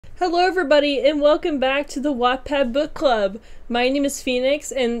Hello everybody and welcome back to the Wattpad Book Club. My name is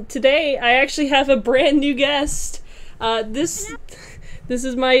Phoenix and today I actually have a brand new guest. This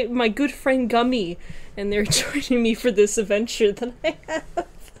is my good friend Gummi and they're joining me for this adventure that I have.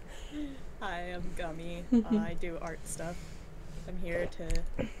 Hi, I'm Gummi. I do art stuff. I'm here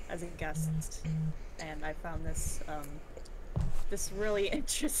as a guest and I found this really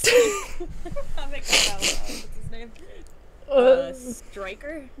interesting comic about what's his name?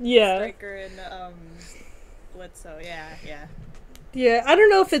 Striker? Yeah. Striker and, Blitzo, yeah. Yeah, I don't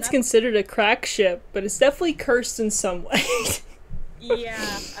know if it's considered a crack ship, but it's definitely cursed in some way.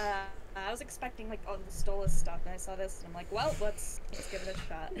 Yeah, I was expecting, like, all the Stolas stuff, and I saw this, and I'm like, well, let's give it a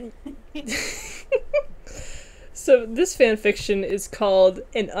shot. So, this fanfiction is called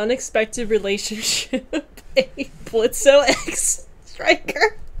An Unexpected Relationship, a Blitzo X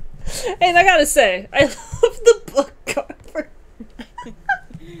Striker. And I gotta say, I love the book cover.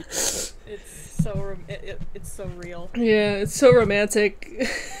 It's so real. Yeah, it's so romantic.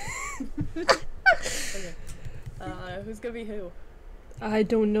 Okay. Who's gonna be who? I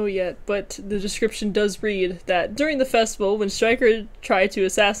don't know yet, but the description does read that during the festival, when Stryker tried to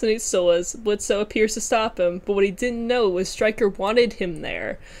assassinate Stolas, Blitzo appears to stop him, but what he didn't know was Stryker wanted him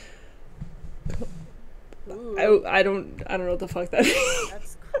there. I don't know what the fuck that means.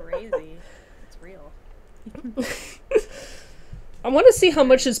 That's crazy. It's real. I want to see how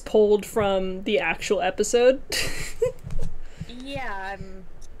much is pulled from the actual episode. Yeah, I'm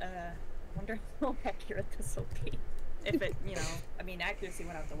wondering how accurate this will be. If it, I mean, accuracy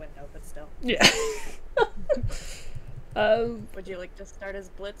went out the window, but still. Yeah. Would you like to start as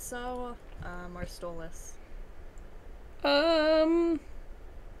Blitzo, or Stolas? I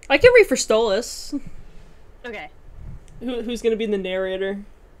can read for Stolas. Okay. Who's gonna be the narrator?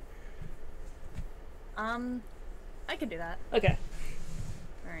 I can do that. Okay.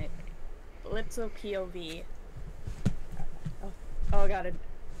 Alright. Blitzo POV. Oh god,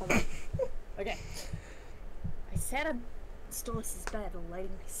 hold on. Okay. I sat on Stolas' bed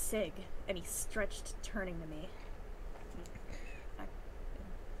lighting my cig, and he stretched, turning to me.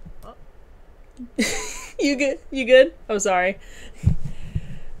 You good? You good? Oh, sorry.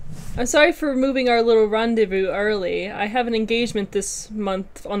 I'm sorry for moving our little rendezvous early. I have an engagement this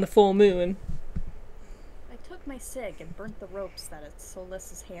month on the full moon. I took my cig and burnt the ropes that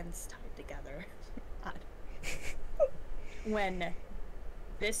Stolas' hands tied together. When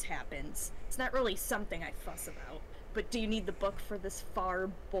this happens, it's not really something I fuss about. But do you need the book for this far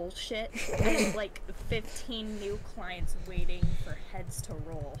bullshit? I have like 15 new clients waiting for heads to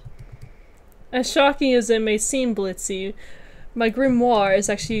roll. As shocking as it may seem, Blitzy, my grimoire is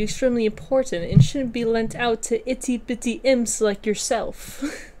actually extremely important and shouldn't be lent out to itty-bitty imps like yourself.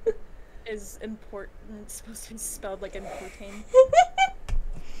 Is important supposed to be spelled like important?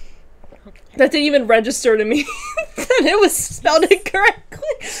 Okay. That didn't even register to me that it was spelled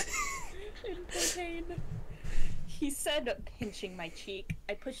incorrectly. Important. He said, pinching my cheek.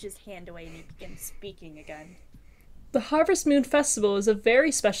 I pushed his hand away and he began speaking again. The Harvest Moon Festival is a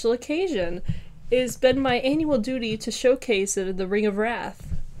very special occasion. It has been my annual duty to showcase it in the Ring of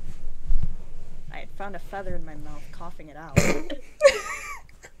Wrath. I had found a feather in my mouth, coughing it out.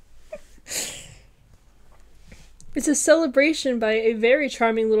 It's a celebration by a very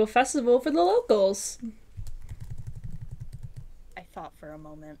charming little festival for the locals. I thought for a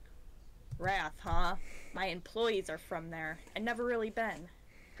moment. Wrath, huh? My employees are from there. I've never really been.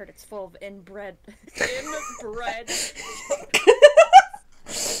 Heard it's full of inbred.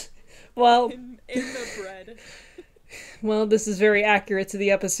 Well, in the bread. Well, this is very accurate to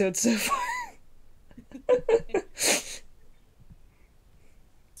the episode so far.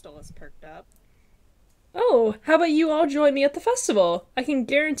 Stolas perked up. Oh, how about you all join me at the festival? I can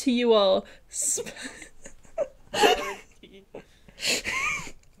guarantee you all.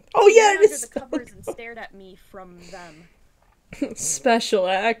 Oh yeah, it is under the covers and stared at me from them. Special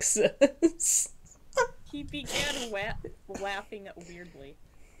access. He began laughing weirdly.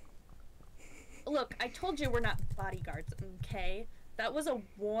 Look, I told you we're not bodyguards, okay? That was a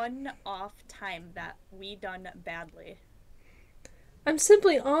one-off time that we done badly. I'm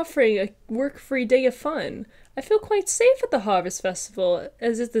simply offering a work-free day of fun. I feel quite safe at the Harvest Festival,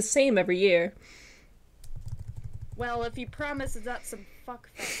 as it's the same every year. Well, if you promise it's not some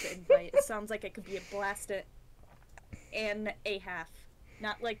fuckfest invite, it sounds like it could be a blast and a half.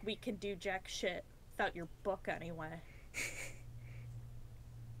 Not like we can do jack shit without your book anyway.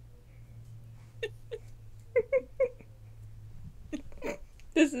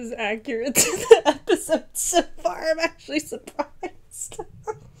 This is accurate to the episode so far. I'm actually surprised.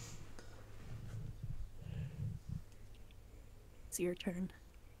 It's your turn.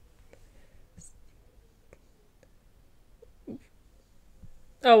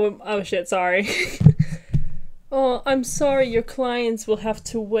 Oh shit, sorry. Oh, I'm sorry, your clients will have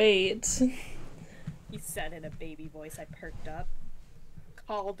to wait. He said in a baby voice. I perked up.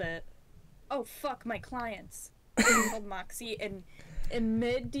 Called it. Oh, fuck my clients. I told Moxie and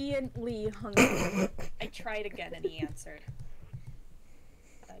immediately hung up. I tried again and he answered.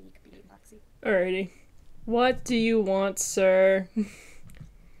 You could be Moxie. Alrighty. What do you want, sir?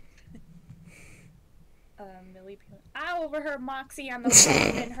 Millie. I overheard Moxie on the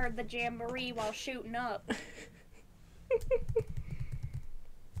phone and heard the jamboree while shooting up.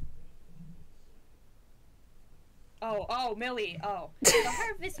 Oh, Millie. Oh, the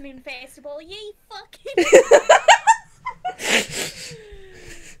Harvest Moon Festival. Yay, fucking.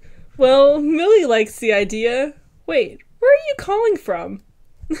 Well, Millie likes the idea. Wait, where are you calling from?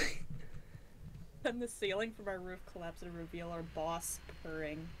 And the ceiling from our roof collapsed and revealed our boss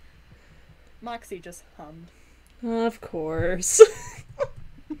purring. Moxie just hummed. Of course.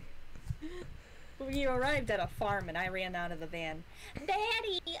 We arrived at a farm and I ran out of the van.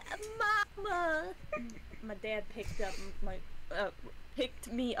 Daddy, Mama. My dad picked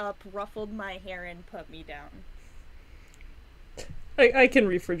me up, ruffled my hair, and put me down. I can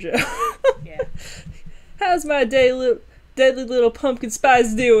read for Joe. Yeah. How's my deadly little pumpkin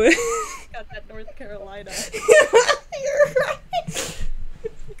spice doing? Got that North Carolina. You're right.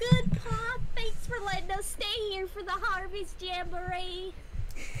 Good, Pa. Thanks for letting us stay here for the Harvest Jamboree.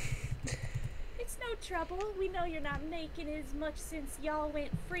 It's no trouble. We know you're not making as much since y'all went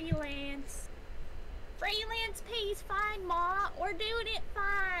freelance. Freelance pays fine, Ma. We're doing it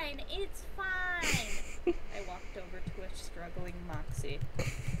fine. It's fine. I walked over to a struggling Moxie.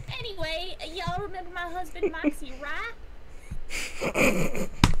 Anyway, y'all remember my husband Moxie, right?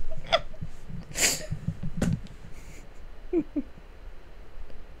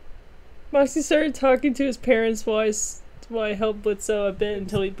 Moxie started talking to his parents while I helped Blitzo a bit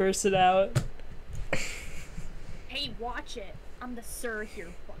until he bursted out. Hey, watch it. I'm the sir here,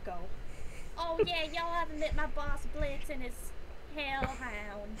 bucko. Oh yeah, y'all haven't met my boss Blitz and his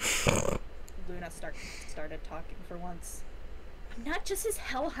hellhound. Luna started talking for once. I'm not just his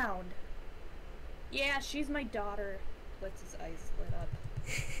hellhound. Yeah, she's my daughter. Blitz's eyes lit up.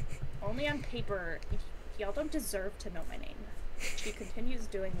 Only on paper. Y'all don't deserve to know my name. She continues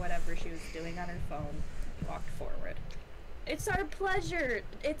doing whatever she was doing on her phone. Walked forward. It's our pleasure.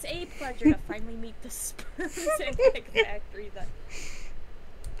 It's a pleasure to finally meet the sperms and egg factory that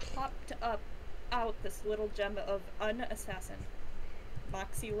popped out this little gem of unassassin.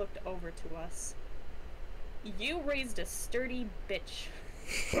 Moxie looked over to us. You raised a sturdy bitch.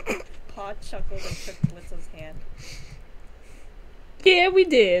 Pa chuckled and shook Blitzo's hand. Yeah, we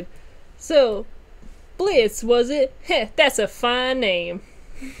did. So, Blitz, was it? Heh, that's a fine name.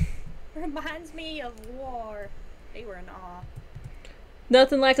 Reminds me of war. They were in awe.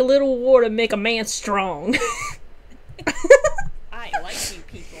 Nothing like a little war to make a man strong. I like you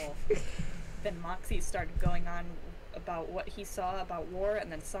people. Then Moxie started going on about what he saw about war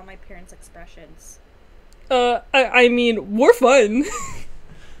and then saw my parents' expressions. I mean, we're fun.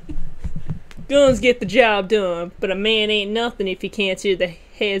 Guns get the job done, but a man ain't nothing if he can't tear the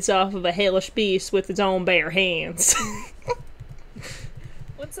heads off of a hellish beast with his own bare hands.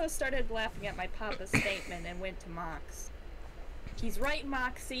 Blitzo started laughing at my papa's statement and went to Mox. He's right,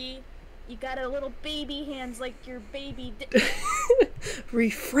 Moxie. You got a little baby hands like your baby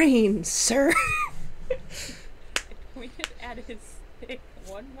Refrain, sir. I pointed at his stick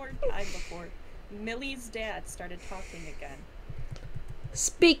one more time before Millie's dad started talking again.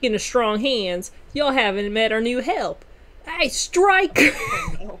 Speaking of strong hands, y'all haven't met our new help. Hey, Striker!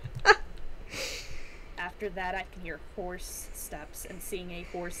 Oh, no. After that, I can hear horse steps and seeing a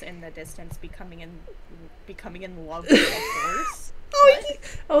horse in the distance becoming in love with a horse.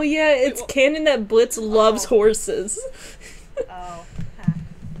 Oh yeah, it's canon that Blitz loves horses. Oh,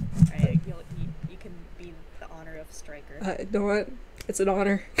 right. You can be the honor of Striker. You know what? It's an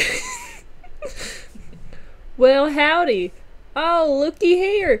honor. Well, howdy. Oh, looky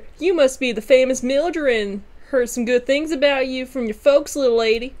here. You must be the famous Mildred. Heard some good things about you from your folks, little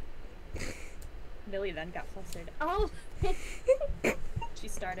lady. Millie then got flustered. Oh! She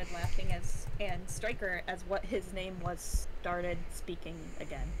started laughing and Striker, as what his name was, started speaking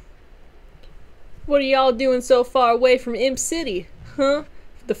again. What are y'all doing so far away from Imp City? Huh?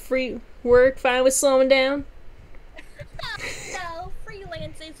 The free work finally slowing down? No,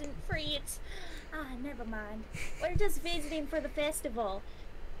 freelance isn't free. It's... never mind. We're just visiting for the festival.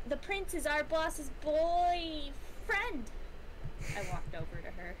 The prince is our boss's boyfriend. I walked over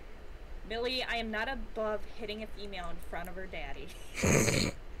to her. Millie, I am not above hitting a female in front of her daddy.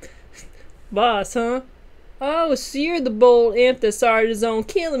 Boss, huh? Oh, so you're the bold imp that started his own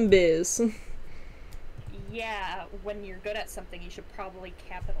killing biz. Yeah, when you're good at something, you should probably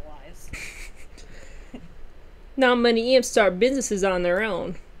capitalize. Not many imps start businesses on their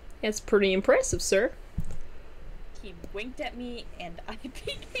own. That's pretty impressive, sir. He winked at me, and I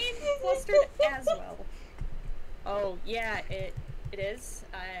became flustered as well. Oh, yeah, it is.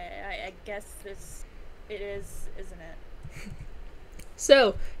 I guess it is, isn't it?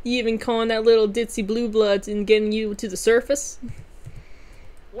 So, you even calling that little ditzy blue bloods and getting you to the surface?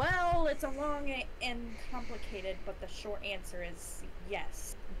 Well, it's a long and complicated, but the short answer is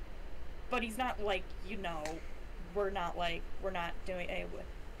yes. But he's not like, we're not doing a,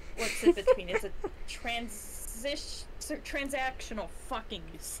 what's in between? It's a transactional fucking,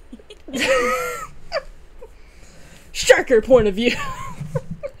 you see. Sharker point of view.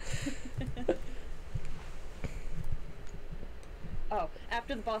 Oh,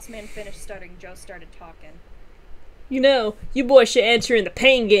 after the boss man finished stuttering, Joe started talking. You boys should enter in the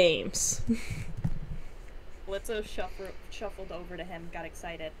pain games. Blitzo shuffled over to him, got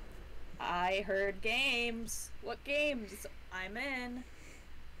excited. I heard games. What games? I'm in.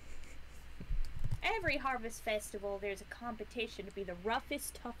 Every harvest festival, there's a competition to be the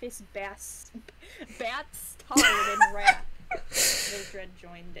roughest, toughest bats taller than rap. Mildred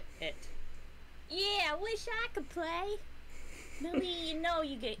joined it. Yeah, I wish I could play. Millie,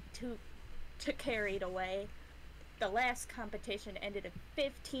 you get too carried away. The last competition ended in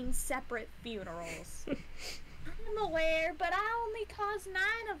 15 separate funerals. I'm aware, but I only caused 9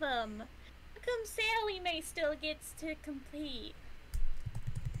 of them. How come Sally Mae still gets to compete?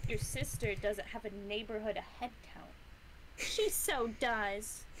 Your sister doesn't have a neighborhood head count. She so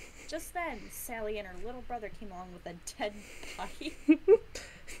does. Just then, Sally and her little brother came along with a dead body.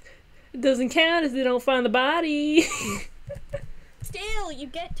 It doesn't count if they don't find the body. Still, you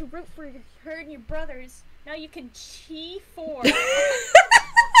get to root for her and your brothers. Now you can cheer for.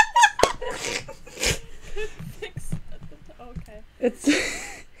 Okay. It's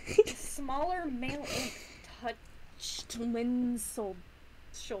Smaller male ink touched Lynn's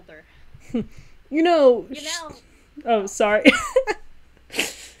shoulder. Oh, sorry.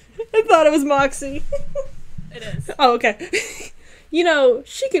 I thought it was Moxie. It is. Oh, okay.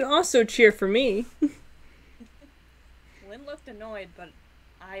 She can also cheer for me. Lynn looked annoyed, but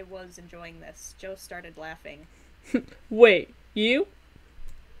I was enjoying this. Joe started laughing. Wait, you?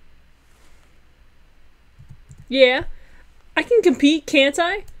 Yeah, I can compete, can't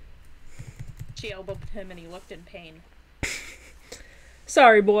I? She elbowed him and he looked in pain.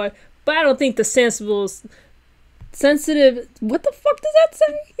 Sorry, boy, but I don't think the sensitive... What the fuck does that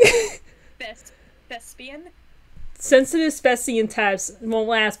say? Thespian? Sensitive Specian types won't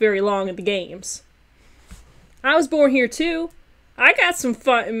last very long at the games. I was born here, too. I got some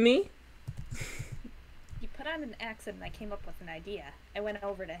fun in me. You put on an accent and I came up with an idea. I went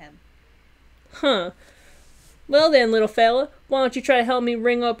over to him. Huh. Well then, little fella, why don't you try to help me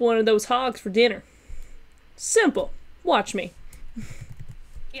ring up one of those hogs for dinner? Simple. Watch me.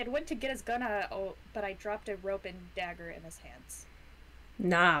 He had went to get his gun out, but I dropped a rope and dagger in his hands.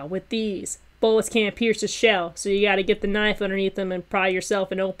 Nah, with these, bullets can't pierce a shell, so you gotta get the knife underneath them and pry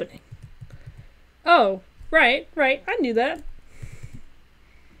yourself an opening. Oh, right, I knew that.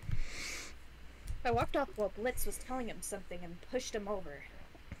 I walked off while Blitz was telling him something and pushed him over.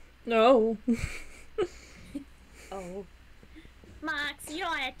 No. Oh. Mox, you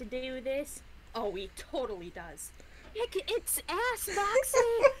don't have to do this. Oh, he totally does. It's ass,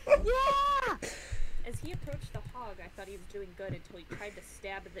 Moxie! Yeah! As he approached the hog, I thought he was doing good until he tried to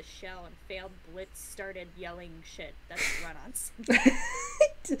stab the shell and failed. Blitz started yelling shit. That's run-ons.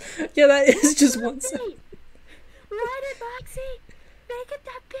 Yeah, that is just one side. Ride it, Moxie! Make it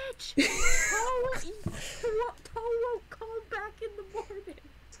that bitch! Toe won't come back in the morning.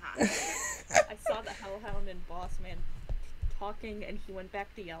 I saw the Hellhound and Boss Man talking, and he went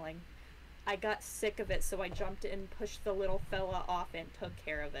back to yelling. I got sick of it, so I jumped in, pushed the little fella off, and took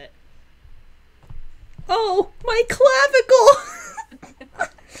care of it. Oh, my clavicle!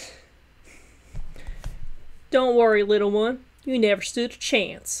 Don't worry, little one. You never stood a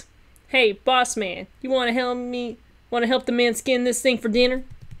chance. Hey, boss man, you want to help the man skin this thing for dinner?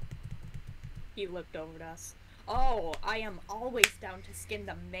 He looked over at us. Oh, I am always down to skin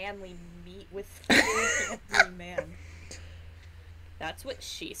the manly meat with every man. That's what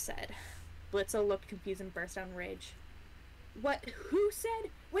she said. Blitzo looked confused and burst out in rage. What? Who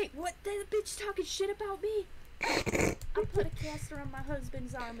said? Wait, what? The bitch talking shit about me? I put a caster on my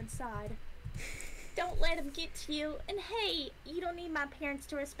husband's arm inside. Don't let him get to you. And hey, you don't need my parents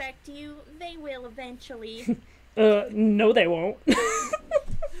to respect you. They will eventually. No they won't.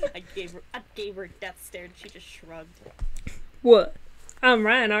 I gave her a gave her death stare and she just shrugged. What? I'm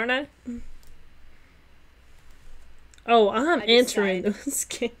Ryan, aren't I? Oh, I'm entering those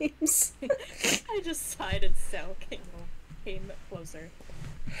games. I just sighed and Sal came closer.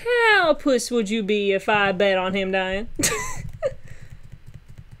 How puss would you be if I bet on him dying?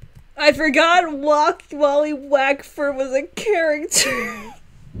 I forgot Wally Wackford was a character.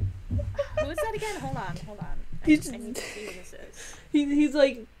 Who is that again? Hold on. I need to see who this is. He's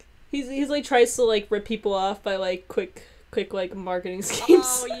like tries to like rip people off by like quick like marketing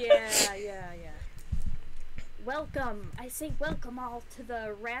schemes. Oh yeah. Welcome, I say welcome all to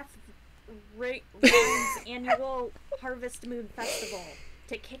the Round's annual Harvest Moon Festival.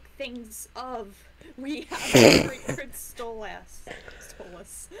 To kick things off, we have Richard Stolas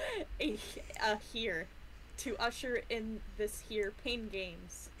here to usher in this here Pain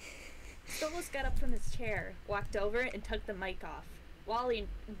Games. Stolas got up from his chair, walked over, and took the mic off. Wally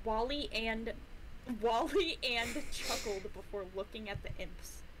and chuckled before looking at the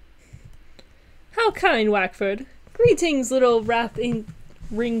imps. How kind, Wackford. Greetings, little ring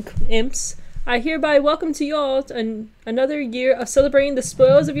imps. I hereby welcome to you all another year of celebrating the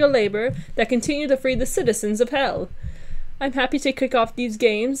spoils of your labor that continue to free the citizens of Hell. I'm happy to kick off these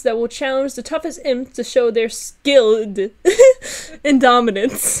games that will challenge the toughest imps to show their skill and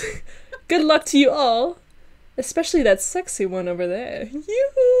dominance. Good luck to you all, especially that sexy one over there.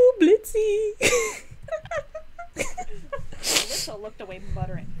 Yoo-hoo, Blitzy! Blitzo looked away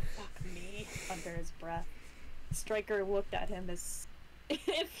muttering, "Fuck me," under his breath. Stryker looked at him as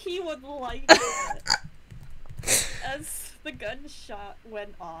if he would like it. As the gunshot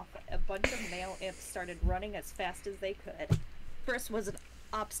went off, a bunch of male imps started running as fast as they could. First was an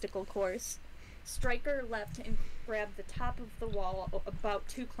obstacle course. Stryker leapt and grabbed the top of the wall, about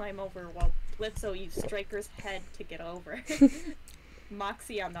to climb over, while Blitzo used Stryker's head to get over.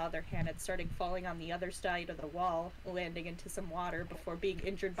 Moxie, on the other hand, had started falling on the other side of the wall, landing into some water before being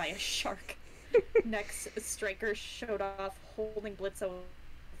injured by a shark. Next, Stryker showed off holding Blitzo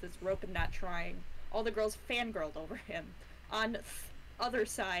with his rope and not trying. All the girls fangirled over him. On the other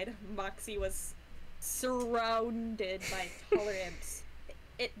side, Moxie was surrounded by taller imps.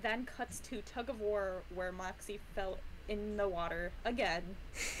 It then cuts to tug of war where Moxie fell in the water again,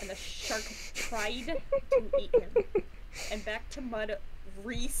 and the shark tried to eat him. And back to mud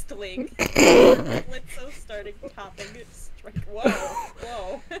wrestling. Blitzo started topping Stryker.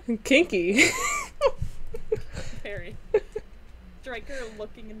 Whoa. Kinky. Very. Stryker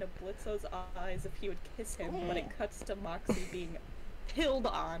looking into Blitzo's eyes if he would kiss him, but it cuts to Moxie being pilled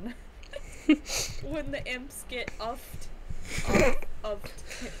on. When the imps get uffed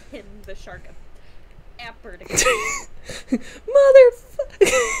him, the shark appered again.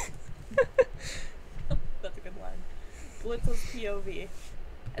 Motherfucker! That's a good line. Blitzo's POV.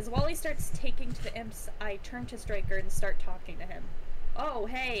 As Wally starts taking to the imps, I turn to Stryker and start talking to him. Oh,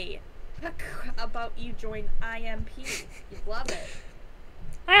 hey! About you join IMP. You love it.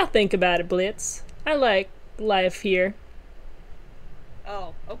 I'll think about it, Blitz. I like life here.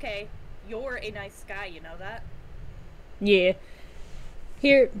 Oh, okay. You're a nice guy, you know that? Yeah.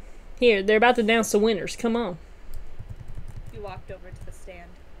 Here, they're about to announce the winners. Come on. He walked over to the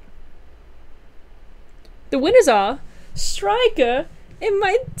stand. The winners are Stryker and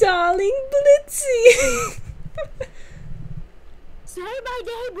my darling Blitzy. Say my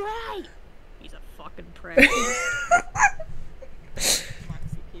name right! He's a fucking prick.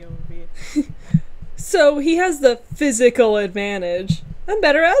 Moxie POV. So he has the physical advantage. I'm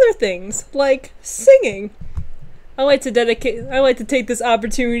better at other things, like singing. I like to take this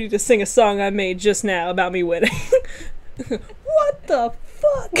opportunity to sing a song I made just now about me winning. What the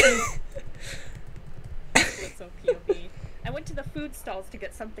fuck? Blitzo POV. I went to the food stalls to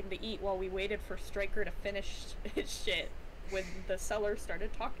get something to eat while we waited for Stryker to finish his shit when the seller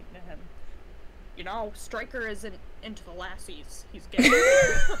started talking to him. You know, Stryker isn't into the lassies. He's getting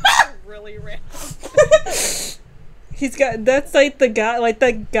really random. He's got, that's like the guy, like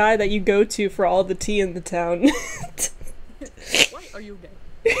that guy that you go to for all the tea in the town. Why are you gay?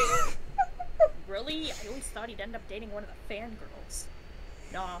 Really? I always thought he'd end up dating one of the fangirls.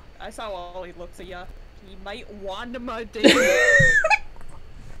 Nah, I saw all he looks at ya. He might want my date.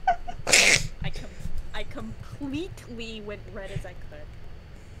 I completely went red as I could.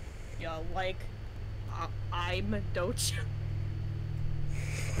 Yeah, like, I'm Docha.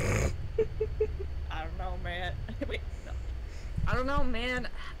 I don't know, man. Wait, no. I don't know, man.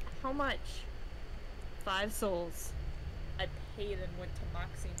 How much? 5 souls. I paid and went to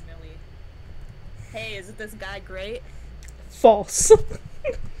Moxie and Millie. Hey, isn't this guy great? False. False.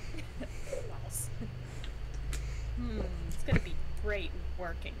 It's gonna be great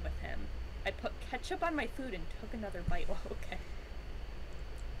working with him. I put ketchup on my food and took another bite. Well, okay.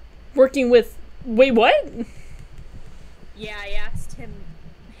 Working with... Wait, what? Yeah, I asked him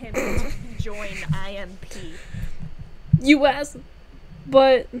to join IMP. You asked...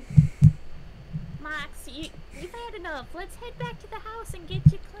 But... Mox, you've had enough. Let's head back to the house and get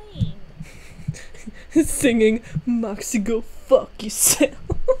you cleaned. Singing, Moxie, go fuck yourself.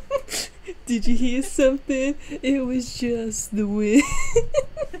 Did you hear something? It was just the wind.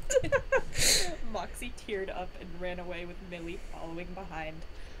 Moxie teared up and ran away with Millie following behind.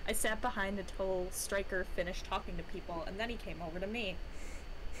 I sat behind until Stryker finished talking to people, and then he came over to me.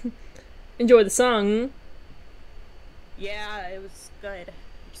 Enjoy the song. Yeah, it was good.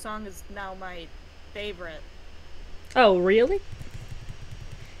 The song is now my favorite. Oh, really?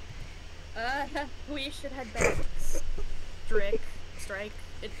 We should head back. Strike.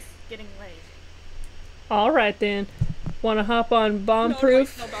 It's getting late. Alright then. Wanna hop on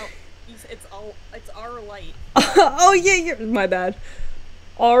bomb-proof? No, it's our light. Oh yeah, my bad.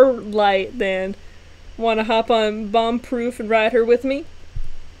 Our light then. Wanna hop on bomb-proof and ride her with me?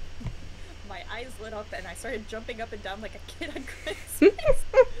 My eyes lit up and I started jumping up and down like a kid on Christmas.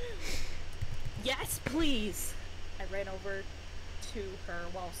 Yes, please! I ran over to her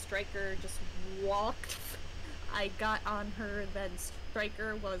while Stryker just walked. I got on her, then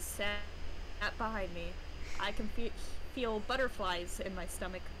Stryker was sat behind me. I can feel butterflies in my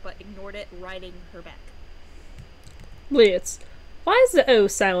stomach, but ignored it, riding her back. Blitz, why is the O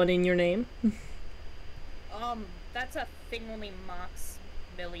silent in your name? That's a thing only Mox,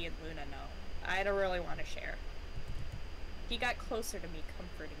 Millie, and Luna know. I don't really want to share. He got closer to me,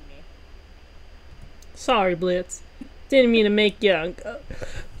 comforting me. Sorry, Blitz. Didn't mean to make you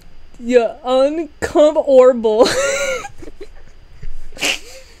uncomfortable.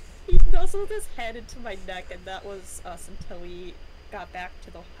 He nuzzled his head into my neck, and that was us until we got back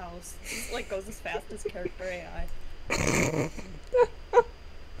to the house. He, like, goes as fast as character AI.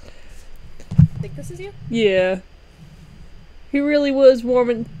 Think this is you? Yeah. He really was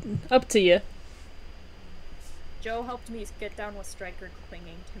warming up to you. Joe helped me get down with Stryker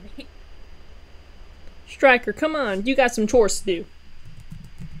clinging to me. Stryker, come on. You got some chores to do.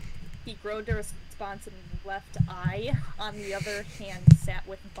 He growled a response and left. I, on the other hand, sat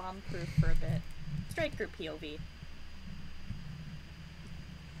with bomb-proof for a bit. Stryker POV. You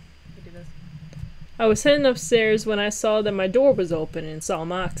do this. I was heading upstairs when I saw that my door was open and saw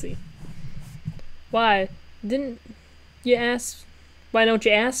Moxie. Why don't you ask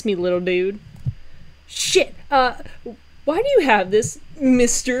me, little dude? Shit, why do you have this,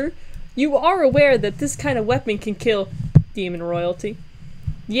 mister? You are aware that this kind of weapon can kill demon royalty?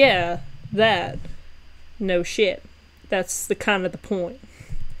 Yeah, that. No shit. That's the kind of the point.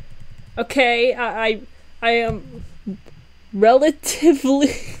 Okay, I am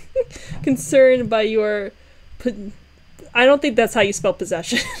relatively concerned by your... I don't think that's how you spell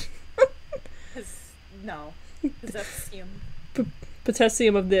possession. No. Potassium.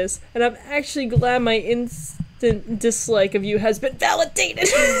 Potassium of this. And I'm actually glad my instant dislike of you has been validated.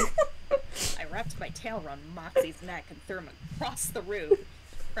 I wrapped my tail around Moxie's neck and threw him across the room.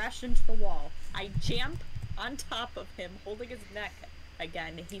 Crashed into the wall. I jammed on top of him, holding his neck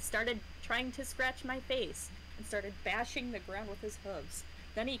again. He started trying to scratch my face and started bashing the ground with his hooves.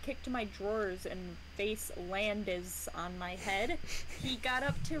 Then he kicked my drawers and face landed on my head. He got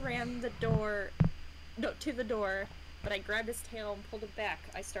up to ram the door... No, to the door, but I grabbed his tail and pulled it back.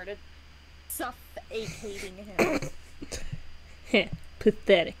 I started suffocating him. Heh,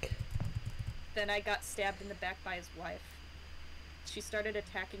 pathetic. Then I got stabbed in the back by his wife. She started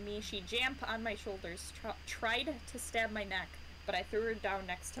attacking me. She jammed on my shoulders, tried to stab my neck, but I threw her down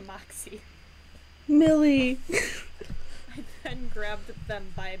next to Moxie. Millie! I then grabbed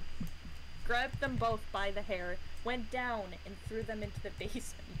them both by the hair, went down, and threw them into the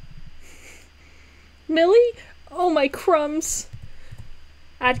basement. Millie? Oh my crumbs.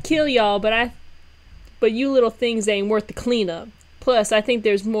 I'd kill y'all, but you little things ain't worth the cleanup. Plus, I think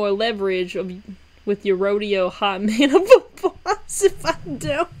there's more leverage with your rodeo hot man of a boss if I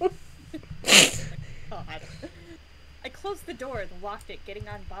don't. God. I closed the door and locked it, getting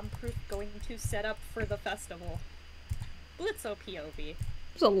on bomb-proof, going to set up for the festival. Blitzo POV.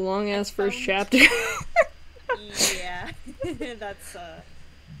 It's a long-ass first chapter. Yeah. That's a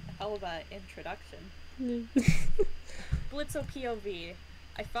hell of a introduction. Blitzo POV.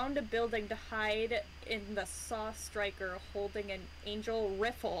 I found a building to hide in the saw Stryker holding an angel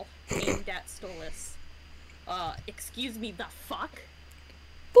rifle aimed at Stolas. Excuse me, the fuck?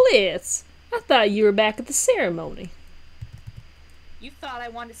 Blitz, I thought you were back at the ceremony. You thought I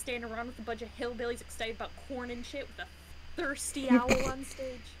wanted to stand around with a bunch of hillbillies excited about corn and shit with a thirsty owl on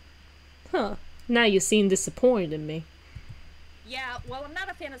stage? Huh. Now you seem disappointed in me. Yeah, well, I'm not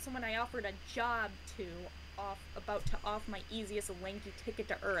a fan of someone I offered a job to about to off my easiest lanky ticket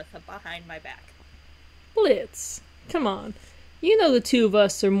to Earth behind my back. Blitz, come on. You know the two of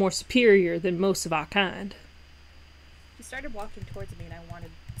us are more superior than most of our kind. He started walking towards me and I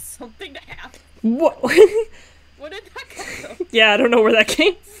wanted something to happen. What? Where did that come from? Yeah, I don't know where that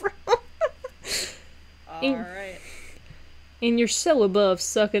came from. Alright. And you're so above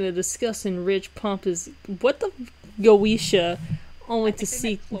sucking a disgusting rich pompous what the Goetia only to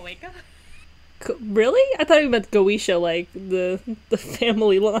see Cloaca? Really? I thought you meant Goetia, like the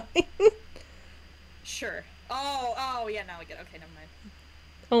family line. Sure. Oh yeah, now I get okay, never mind.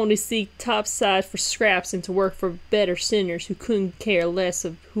 Only seek topside for scraps and to work for better sinners who couldn't care less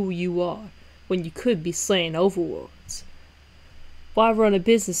of who you are when you could be slaying overlords. Why run a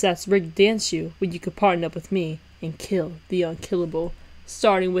business that's rigged against you when you could partner up with me and kill the unkillable,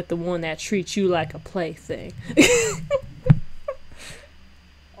 starting with the one that treats you like a plaything?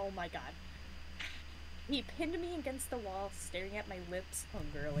 Oh my god. He pinned me against the wall, staring at my lips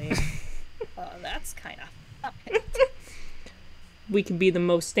hungrily. That's kinda... We can be the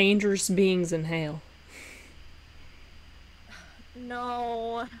most dangerous beings in hell.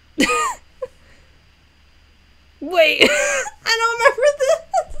 No. Wait, I don't remember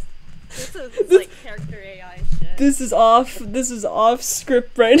this. This is like character AI shit. This is off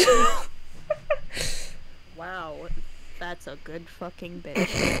script right now. Wow, that's a good fucking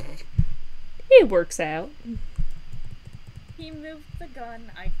bitch. It works out. He moved the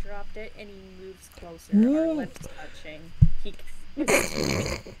gun, I dropped it, and he moves closer. Our lips touching.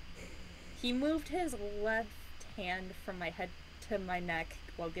 He moved his left hand from my head to my neck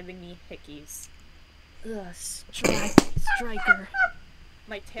while giving me hickeys. Ugh, Striker.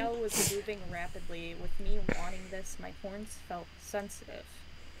 My tail was moving rapidly. With me wanting this, my horns felt sensitive.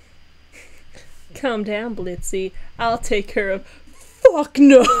 Calm down, Blitzy. I'll take care of... Fuck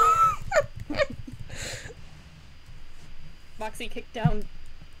no! Moxie kicked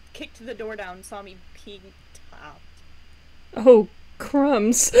the door down, saw me peeing top. Oh,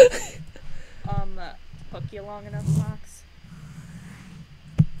 crumbs. Hook you long enough, Mox?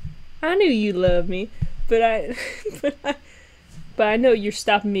 I knew you loved me, but I know you're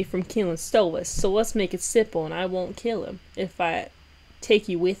stopping me from killing Stolas, so let's make it simple and I won't kill him if I take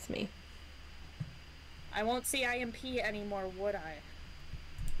you with me. I won't see IMP anymore, would I?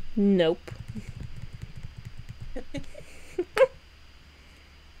 Nope.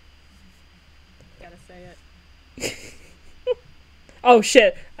 Gotta say it. Oh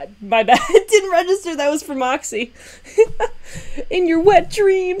shit, my bad. It didn't register that was for Moxie. In your wet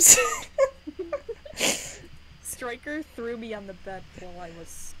dreams. Striker threw me on the bed while I was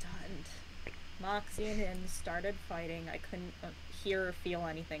stunned. Moxie and him started fighting. I couldn't hear or feel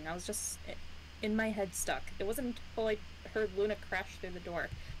anything. I was just in my head stuck. It wasn't until I heard Luna crash through the door.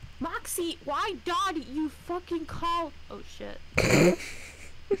 Moxie, why did you fucking call? Oh shit.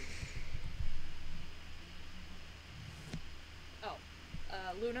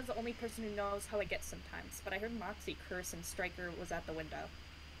 Luna's the only person who knows how I get sometimes, but I heard Moxie curse and Striker was at the window.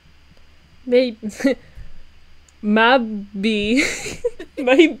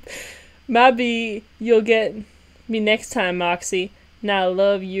 Maybe you'll get me next time, Moxie. Now I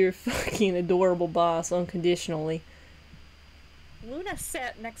love your fucking adorable boss unconditionally. Luna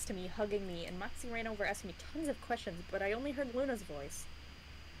sat next to me, hugging me, and Moxie ran over asking me tons of questions, but I only heard Luna's voice.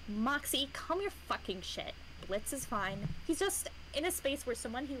 Moxie, calm your fucking shit. Blitz is fine. He's just in a space where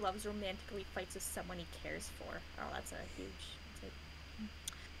someone he loves romantically fights with someone he cares for. Oh, that's a huge...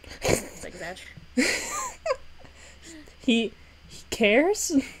 That's exaggeration. He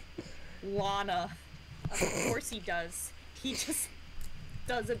cares? Lana. Of course he does. He just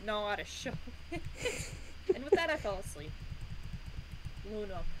doesn't know how to show it. And with that, I fell asleep.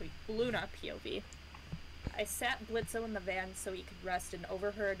 Luna POV. I sat Blitzo in the van so he could rest and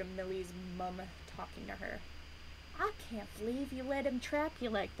overheard Millie's mum talking to her. I can't believe you let him trap you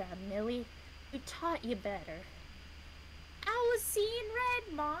like that, Millie. We taught you better. I was seeing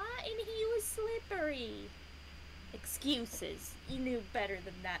red, Ma, and he was slippery. Excuses. You knew better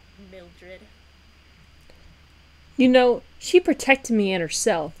than that, Mildred. You know, she protected me and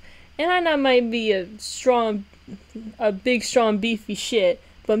herself. And I know I might be a big, strong, beefy shit,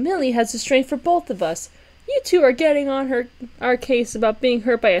 but Millie has the strength for both of us. You two are getting on our case about being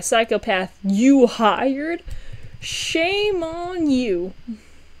hurt by a psychopath you hired. Shame on you.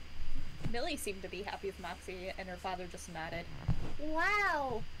 Millie seemed to be happy with Moxie, and her father just nodded.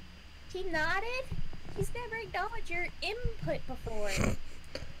 Wow! He nodded? He's never acknowledged your input before.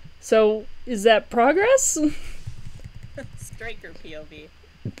 So, is that progress? Striker POV.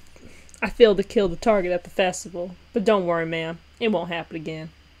 I failed to kill the target at the festival, but don't worry, ma'am. It won't happen again.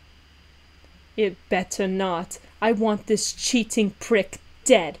 It better not. I want this cheating prick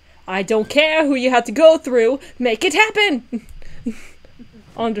dead. I don't care who you have to go through. Make it happen!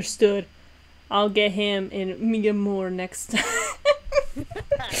 Understood. I'll get him and Mia more next time.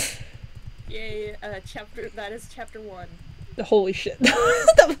 Yay, that is chapter 1. Holy shit.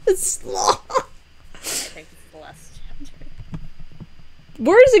 That was long. I think it's the last chapter.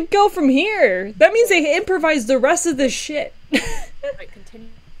 Where does it go from here? That means they improvised the rest of this shit. Alright, continue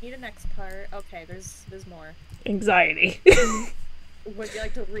to next part. Okay, there's more. Anxiety. Would you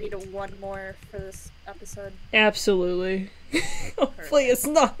like to read one more for this episode? Absolutely. Hopefully it's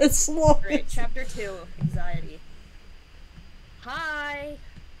not as long. Great, chapter 2, anxiety. Hi!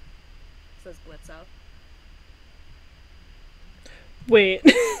 Says Blitzo. Wait.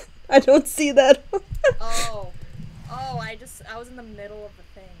 I don't see that. Oh, I was in the middle of the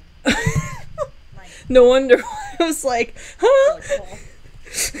thing. No wonder I was like, huh?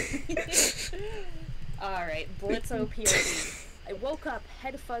 Alright, Blitzo POV. I woke up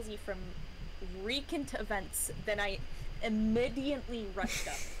head fuzzy from recent events, then I immediately rushed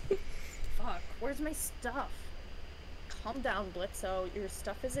up. Fuck, where's my stuff? Calm down, Blitzo. Your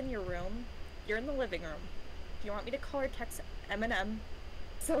stuff is in your room. You're in the living room. Do you want me to call or text Eminem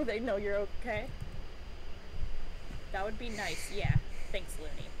so they know you're okay? That would be nice, yeah. Thanks,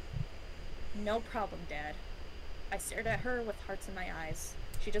 Looney. No problem, Dad. I stared at her with hearts in my eyes.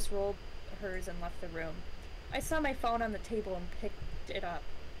 She just rolled hers and left the room. I saw my phone on the table and picked it up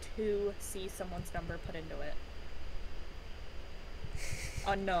to see someone's number put into it.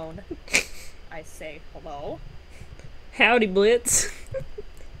 Unknown. I say hello. Howdy, Blitz.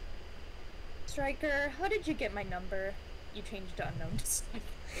 Striker, how did you get my number? You changed to unknown to Striker.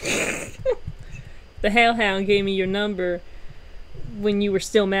 The Hellhound gave me your number when you were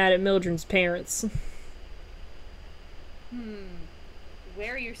still mad at Mildred's parents.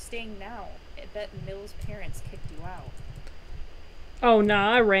 Where are you staying now? I bet Mill's parents kicked you out. Oh,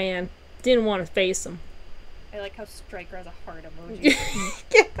 nah, I ran. Didn't want to face them. I like how Striker has a heart emoji.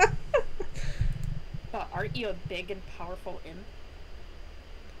 Yeah. But aren't you a big and powerful imp?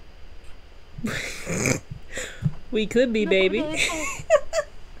 We could be, baby.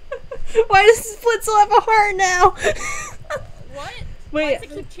 Why does Blitzo have a heart now? What? Wait. Why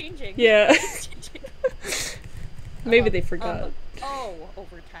does it keep changing? Yeah. Maybe they forgot.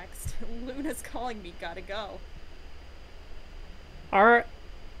 Over text. Luna's calling me, gotta go.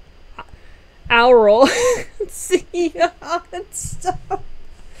 Owl. See ya and stuff.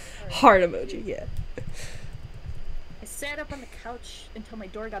 Heart emoji, yeah. I sat up on the couch until my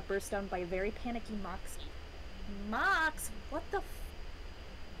door got burst down by a very panicky Moxie. Mox, what the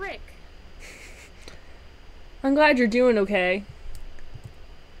frick? I'm glad you're doing okay.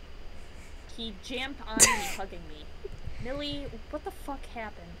 He jammed on me, hugging me. Millie, what the fuck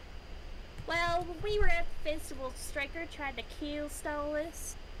happened? Well, when we were at the festival, Striker tried to kill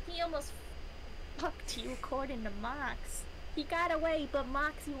Stolas. He almost fucked you, according to Mox. He got away, but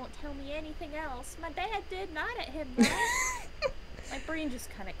Moxie won't tell me anything else. My dad did nod at him, though. My brain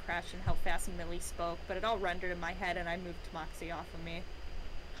just kind of crashed in how fast Millie spoke, but it all rendered in my head and I moved Moxie off of me.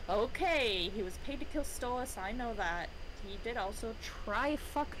 Okay, he was paid to kill Stolas, I know that. He did also try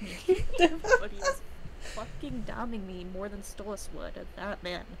fuck me. But he was fucking downing me more than Stolas would, that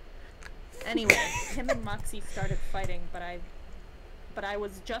man. Anyway, him and Moxie started fighting, but I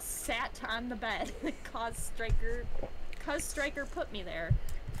was just sat on the bed cause Striker put me there.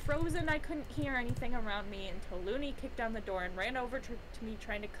 Frozen, I couldn't hear anything around me until Looney kicked down the door and ran over to me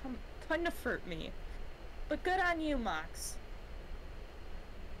trying to comfort me. But good on you, Mox.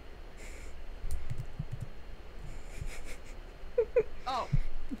 Oh,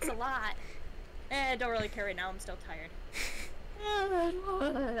 it's a lot. I don't really care right now, I'm still tired.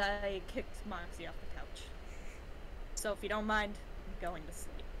 I kicked Moxie off the couch. So if you don't mind, I'm going to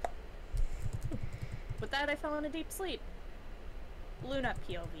sleep. With that, I fell in a deep sleep. Luna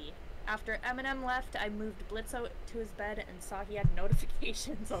POV. After Eminem left, I moved Blitzo to his bed and saw he had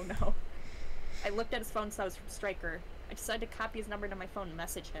notifications. Oh no. I looked at his phone, saw it was from Striker. I decided to copy his number to my phone and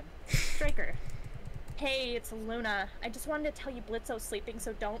message him. Striker. Hey, it's Luna. I just wanted to tell you Blitzo's sleeping,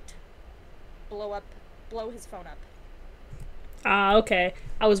 so don't blow his phone up. Ah, okay.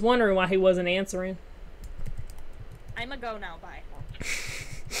 I was wondering why he wasn't answering. I'm a go now, bye.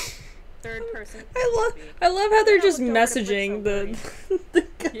 Third person. I love how they're just messaging the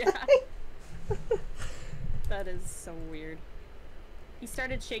guy. Yeah. That is so weird. He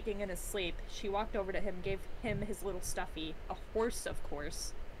started shaking in his sleep. She walked over to him, gave him his little stuffy. A horse, of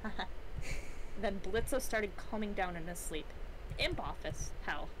course. Then Blitzo started calming down in his sleep. Imp office.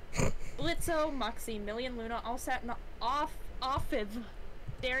 Hell. Blitzo, Moxie, Millie, and Luna all sat in the offensive,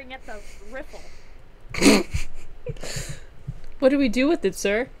 staring at the riffle. What do we do with it,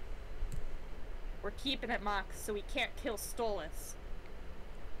 sir? We're keeping it, Mox, so we can't kill Stolas.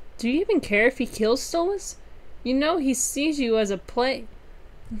 Do you even care if he kills Stolas? You know he sees you as a play.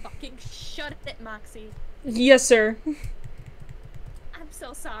 Fucking shut it, Moxie. Yes, sir. I'm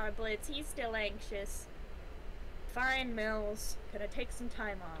so sorry, Blitz. He's still anxious. Fine, Mills. Gonna take some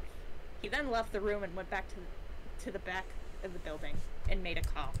time off. He then left the room and went back to the back of the building and made a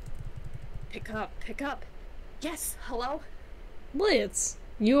call. Pick up, pick up. Yes, hello? Blitz,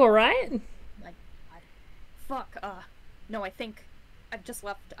 you alright? My God. Fuck, no, I think I've just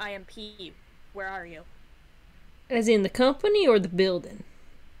left IMP. Where are you? As in the company or the building?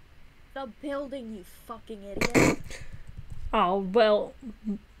 The building, you fucking idiot. Oh, well,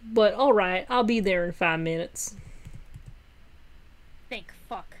 but alright, I'll be there in 5 minutes. Thank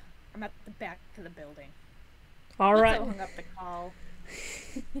fuck. I'm at the back of the building. Alright. Blitzo hung up the call.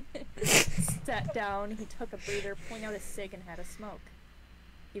 Sat down, he took a breather, pulling out a cig and had a smoke.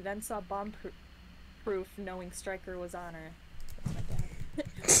 He then saw bomb-proof, knowing Stryker was on her.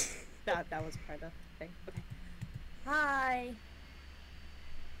 That's my dad. that was part of the thing. Okay. Hi!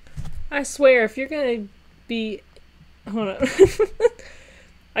 I swear, if you're gonna be... Hold on.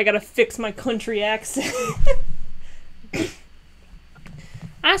 I gotta fix my country accent.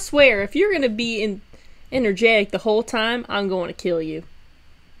 I swear, if you're gonna be energetic the whole time, I'm going to kill you.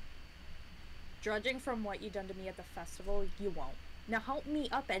 Judging from what you done to me at the festival, you won't. Now help me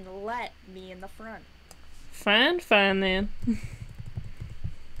up and let me in the front. Fine then.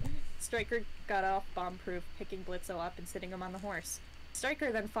 Stryker got off bomb-proof, picking Blitzo up and sitting him on the horse.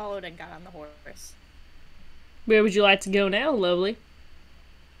 Stryker then followed and got on the horse. Where would you like to go now, lovely?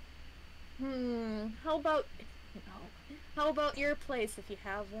 How about... How about your place, if you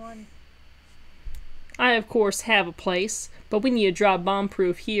have one? I, of course, have a place, but we need to drop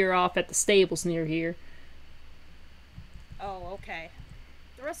bomb-proof here off at the stables near here. Oh, okay.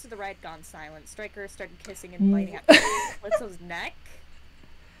 The rest of the ride gone silent. Stryker started kissing and biting at Blitzo's neck.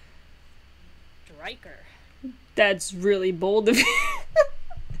 Stryker. That's really bold of you.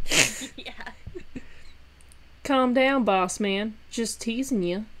 Yeah. Calm down, boss man. Just teasing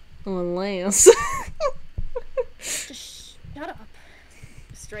you. Unless... Just shut up.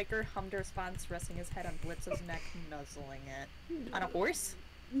 Stryker hummed a response, resting his head on Blitzo's neck, nuzzling it. On a horse?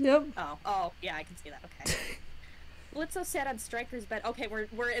 Yep. Oh, yeah, I can see that. Okay. Blitzo sat on Stryker's bed. Okay, we're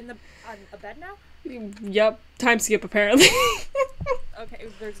on a bed now? Yep. Time skip, apparently. Okay,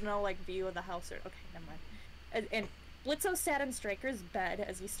 there's no, like, view of the house or... Okay, never mind. And Blitzo sat on Stryker's bed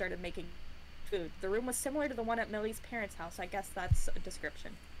as he started making food. The room was similar to the one at Millie's parents' house. I guess that's a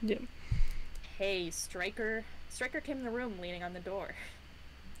description. Yep. Hey, Stryker. Stryker came in the room, leaning on the door.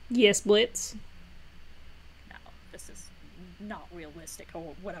 Yes, Blitz. No, this is not realistic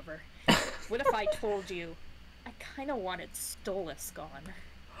or whatever. What if I told you I kind of wanted Stolas gone?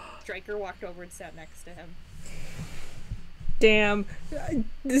 Stryker walked over and sat next to him. Damn.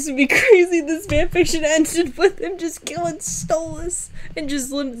 This would be crazy. This fanfiction ended with him just killing Stolas and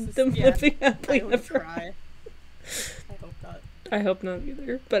just living happily ever after. I hope not. I hope not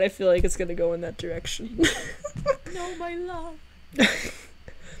either, but I feel like it's gonna go in that direction. No, my love.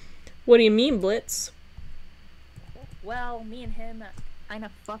 What do you mean, Blitz? Well, me and him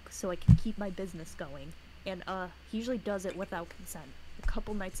kinda fuck so I can keep my business going. And, he usually does it without consent. A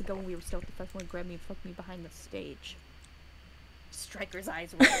couple nights ago when we were still at the festival, he grabbed me and fucked me behind the stage. Stryker's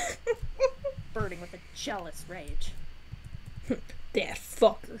eyes were burning with a jealous rage. That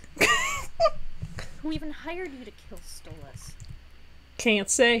fucker. Who even hired you to kill Stolas? Can't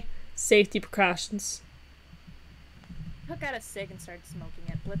say. Safety precautions. Took out a cig and started smoking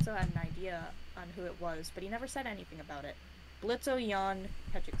it. Blitzo had an idea on who it was, but he never said anything about it. Blitzo yawned,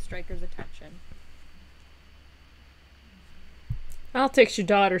 catching Stryker's attention. I'll text your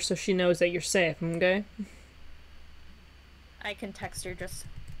daughter so she knows that you're safe, okay? I can text her, just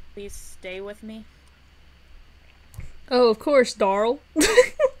please stay with me. Oh, of course, Darl.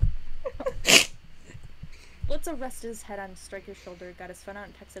 Blitzo rested his head on Stryker's shoulder, got his phone out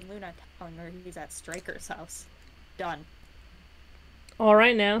and texted Luna, telling her he's at Stryker's house. Done.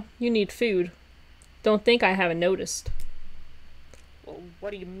 Alright now, you need food. Don't think I haven't noticed. Well, what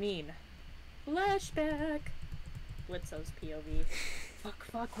do you mean? Flashback! Blitzo's POV.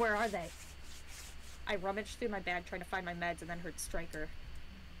 Fuck, where are they? I rummaged through my bag trying to find my meds and then heard Stryker.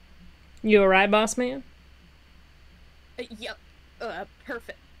 You alright, boss man? Yep.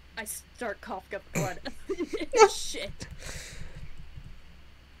 Perfect. I start coughing up blood. Shit.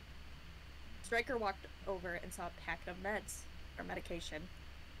 Stryker walked over and saw a packet of meds, or medication.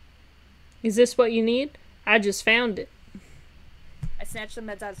 Is this what you need? I just found it. I snatched the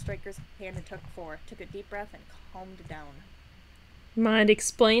meds out of Striker's hand and took 4. Took a deep breath and calmed down. Mind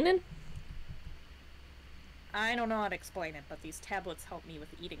explaining? I don't know how to explain it, but these tablets help me with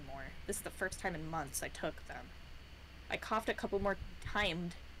eating more. This is the first time in months I took them. I coughed a couple more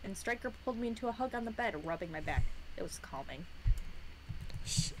times, and Striker pulled me into a hug on the bed, rubbing my back. It was calming.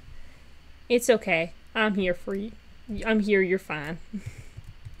 It's okay. I'm here for you. I'm here, you're fine.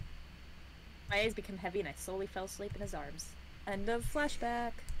 My eyes became heavy and I slowly fell asleep in his arms. End of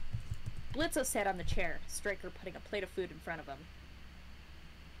flashback. Blitzo sat on the chair, Striker putting a plate of food in front of him.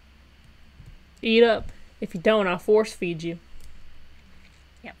 Eat up. If you don't, I'll force feed you.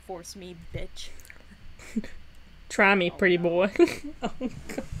 Can't force me, bitch. Try me, pretty boy. Oh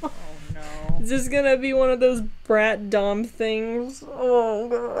no. Is this gonna be one of those brat dom things? Oh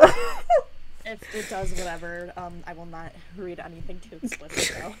god. If it does, whatever. I will not read anything too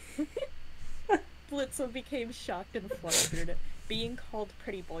explicit though. Blitzo became shocked and flustered. Being called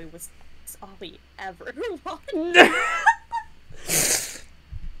pretty boy was all he ever wanted.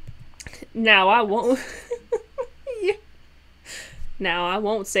 Now I won't. Yeah. Now I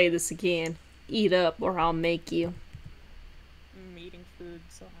won't say this again. Eat up or I'll make you. I'm eating food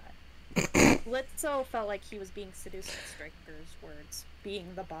so hot. Blitzo felt like he was being seduced by Striker's words.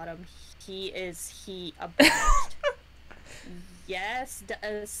 Being the bottom, he obliged. Yes,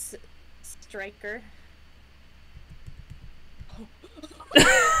 does Striker.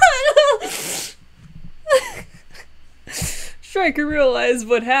 Striker realized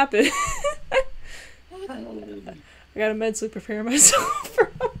what happened. I gotta mentally prepare myself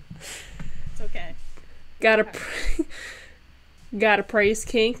for. It's okay. Gotta praise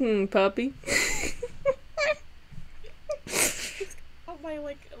King, puppy. Oh, my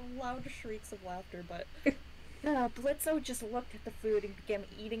loud shrieks of laughter, but Blitzo just looked at the food and began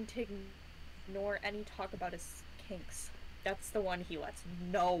eating to ignore any talk about his kinks. That's the one he lets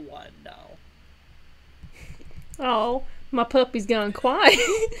no one know. Oh, my puppy's gone quiet.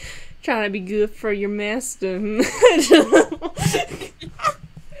 Trying to be good for your master.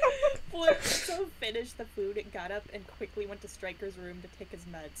 Blitzo finished the food and got up and quickly went to Striker's room to take his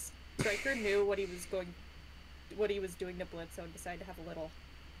meds. Striker knew what he was doing to Blitzo and decided to have a little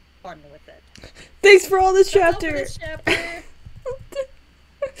fun with it. Thanks for all this That's all for chapter. this chapter.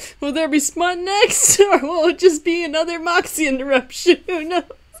 Will there be smut next, or will it just be another Moxie interruption? Who knows?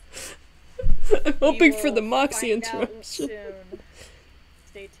 I'm hoping for the Moxie interruption. Soon.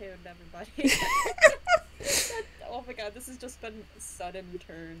 Stay tuned, everybody. Oh my god, this has just been sudden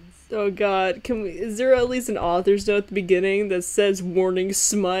turns. Oh god, is there at least an author's note at the beginning that says warning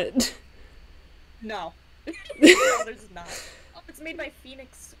smut? No. No, there's not. Oh, it's made by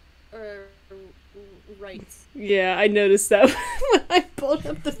Phoenix Writes. Yeah, I noticed that when I pulled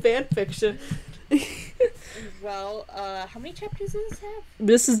up the fanfiction. Well, how many chapters does this have?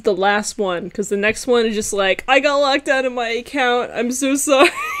 This is the last one, because the next one is just like, I got locked out of my account, I'm so sorry.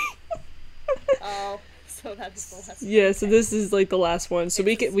 Oh, so that's the last one. Yeah, so this is like the last one, so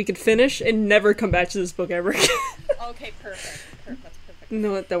we could finish and never come back to this book ever again. Okay, perfect. That's perfect. You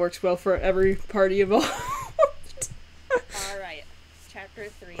know what, that works well for every party involved. Alright, chapter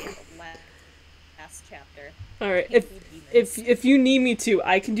 3, last chapter. Alright, if you need me to,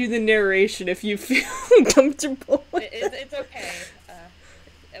 I can do the narration if you feel comfortable. It's okay.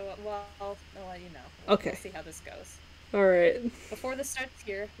 Well, I'll let you know. Okay. We'll see how this goes. Alright. Before this starts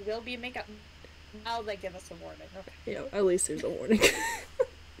here, we'll be makeup. Now they give us a warning. Okay. Yeah, at least there's a warning.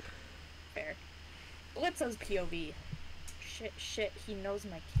 Fair. Blitzo's POV. Shit, he knows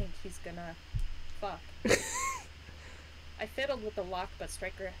my kink. He's gonna fuck. I fiddled with the lock, but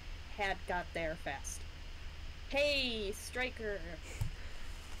Striker had got there fast. Hey, Striker!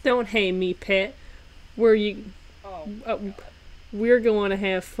 Don't hey me, pet. Where you... Oh, we're going to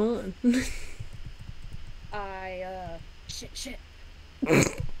have fun. Shit.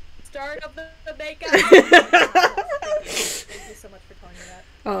 Start of the makeup! Thank you so much for telling me that.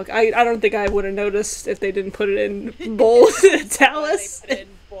 Oh, I don't think I would have noticed if they didn't put it in bold italics. They put it in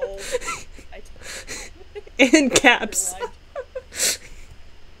bold. In caps.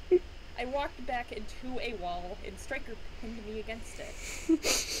 I walked back into a wall, and Striker pinned me against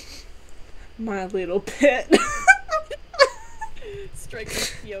it. My little pet.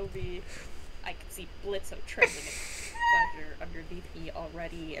 Striker's POV. I could see Blitzo trembling in pleasure underneath me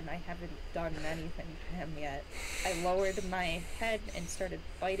already, and I haven't done anything to him yet. I lowered my head and started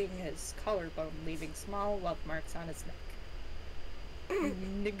biting his collarbone, leaving small love marks on his neck.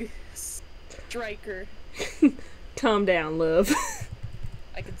 Striker. Calm down, love.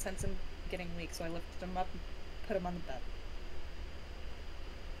 I could sense him getting weak, so I lifted him up and put him on the bed.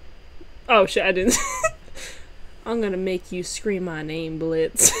 Oh shit, I didn't. I'm gonna make you scream my name,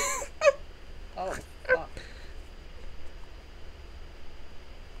 Blitz. Oh, fuck.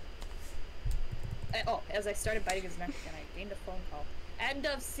 Oh, as I started biting his neck again, I gained a phone call. End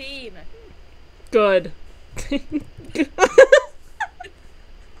of scene! Good.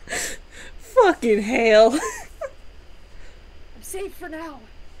 Fucking hell. I'm safe for now!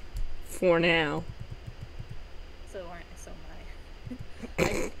 For now. So am I.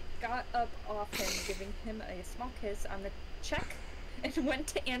 I got up off him, giving him a small kiss on the cheek, and went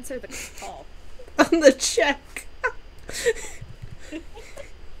to answer the call. On the check.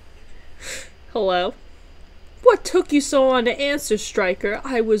 Hello? What took you so long to answer, Striker?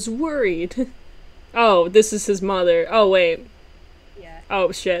 I was worried. Oh, this is his mother. Oh, wait. Yeah.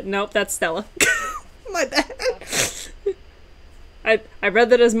 Oh, shit. Nope, that's Stella. My bad. I read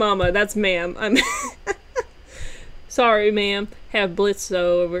that as mama. That's ma'am. I'm sorry, ma'am. Have Blitzo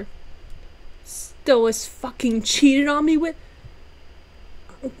over. Stella's fucking cheated on me with...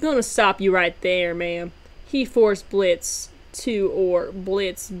 I'm gonna stop you right there, ma'am. He forced Blitz to, or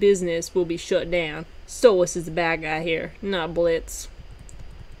Blitz business will be shut down. Stolas is the bad guy here, not Blitz.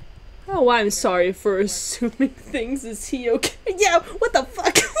 Oh, I'm sorry for assuming things. Is he okay? Yeah, what the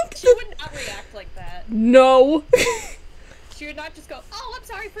fuck? She would not react like that. No. She would not just go, oh, I'm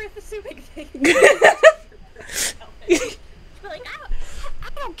sorry for assuming things. Like, I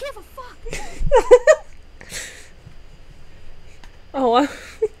don't give a fuck. Oh,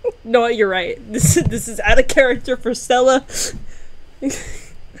 no, you're right. This is out of character for Stella.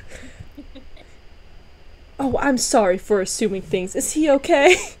 Oh, I'm sorry for assuming things. Is he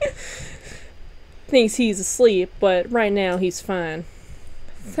okay? Thinks he's asleep, but right now he's fine.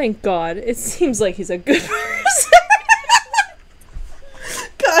 Thank God. It seems like he's a good person.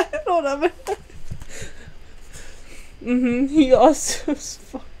 God, hold on. He's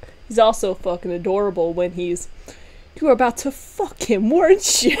also fucking adorable when he's... You were about to fuck him,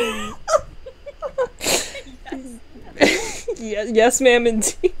 weren't you? Yes, ma'am,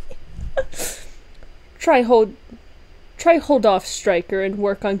 indeed. Try hold off, Striker, and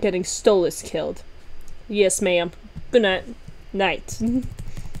work on getting Stolas killed. Yes, ma'am. Good night. Night.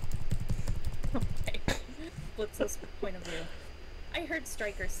 Okay. Blitzo's point of view. I heard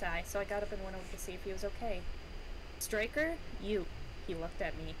Striker sigh, so I got up and went over to see if he was okay. Striker, you. He looked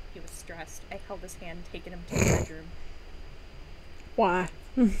at me. He was stressed. I held his hand, taking him to the bedroom. Why?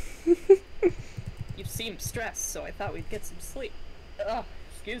 You seemed stressed, so I thought we'd get some sleep. Ugh,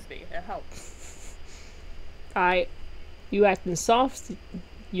 excuse me, it helps. You acting soft?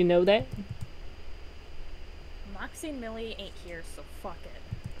 You know that? Moxie and Millie ain't here, so fuck it.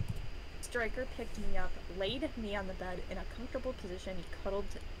 Striker picked me up, laid me on the bed in a comfortable position. He cuddled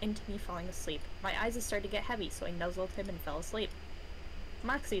into me, falling asleep. My eyes had started to get heavy, so I nuzzled him and fell asleep.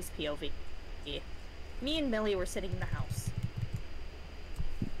 Moxie's POV. Me and Millie were sitting in the house.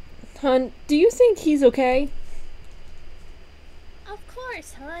 Hun, do you think he's okay? Of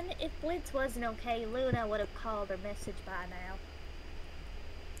course, hun. If Blitz wasn't okay, Luna would have called her message by now.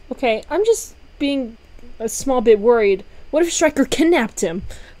 Okay, I'm just being a small bit worried. What if Striker kidnapped him?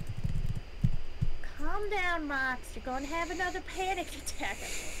 Calm down, Mox. You're going to have another panic attack.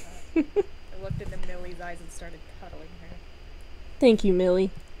 I looked into Millie's eyes and started cuddling her. Thank you,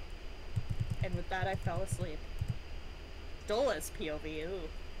 Millie. And with that, I fell asleep. Stola's POV, ooh.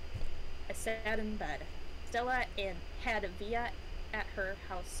 I sat in bed. Stella and had Via at her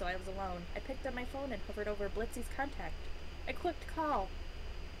house, so I was alone. I picked up my phone and hovered over Blitzy's contact. I clicked call.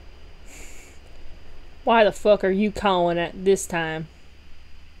 Why the fuck are you calling at this time?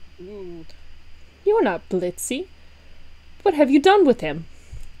 Ooh. You're not Blitzy. What have you done with him?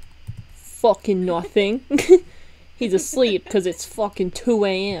 Fucking nothing. He's asleep because it's fucking 2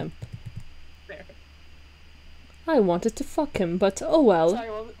 a.m. There. I wanted to fuck him, but oh well. Sorry,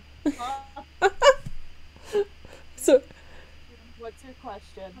 what was... So, what's your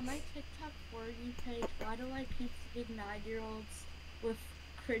question? On my TikTok For You page, why do I keep seeing 9-year-olds with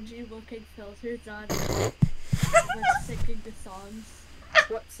cringy looking filters on like singing the songs?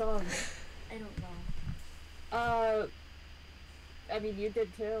 What song? I don't know. I mean, you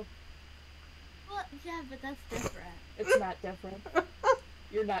did too. Well, yeah, but that's different. It's not different.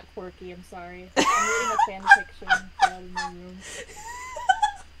 You're not quirky, I'm sorry. I'm reading a fan fiction out in my room.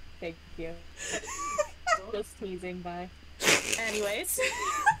 Thank you. Just teasing, bye. Anyways.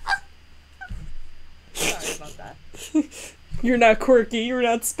 Sorry about that. you're not quirky, you're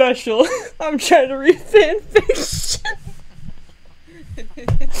not special. I'm trying to read fan fiction.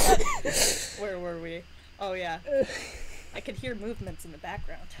 Where were we? Oh yeah. I could hear movements in the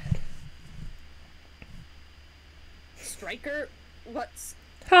background. Striker? What's...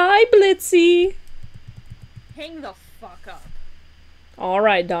 Hi, Blitzy. Hang the fuck up.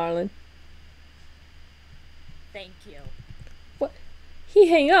 Alright, darling. Thank you. What? He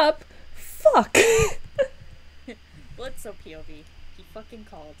hang up? Fuck. Blitzo POV. He fucking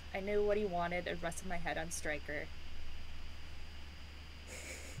called. I knew what he wanted and rested my head on Striker.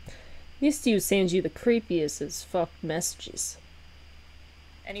 This dude sends you the creepiest as fuck messages.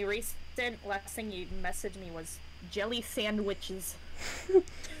 Any recent last thing you messaged me was jelly sandwiches.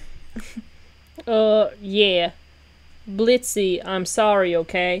 Yeah. Blitzy, I'm sorry,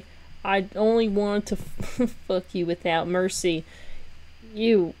 okay? I only wanted to fuck you without mercy.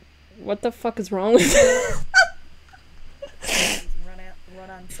 You, what the fuck is wrong with you? Run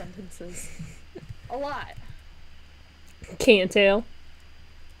on sentences. A lot. Can't tell.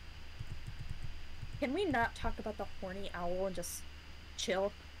 Can we not talk about the horny owl and just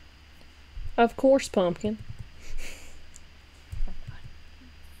chill? Of course, Pumpkin. Oh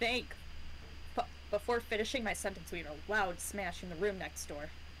God. Before finishing my sentence, we heard a loud smash in the room next door.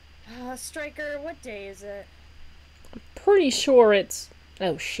 Striker, what day is it? Pretty sure it's...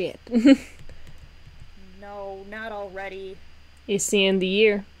 Oh, shit. No, not already. It's the end of the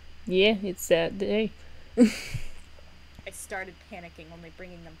year. Yeah, it's that day. I started panicking, only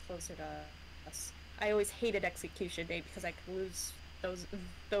bringing them closer to us. I always hated execution day because I could lose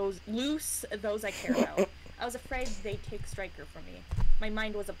those I care about. I was afraid they'd take Striker from me. My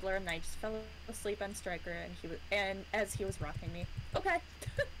mind was a blur and I just fell asleep on Striker and as he was rocking me. Okay.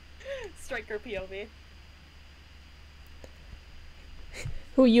 Striker POV.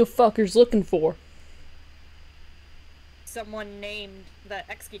 Who you fuckers looking for? Someone named the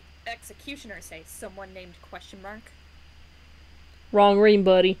executioner say someone named question mark. Wrong ring,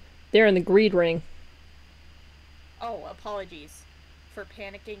 buddy. They're in the greed ring. Oh, apologies for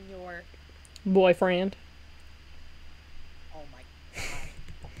panicking your Boyfriend. Oh my God.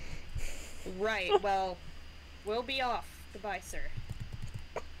 Right, well, we'll be off. Goodbye, sir.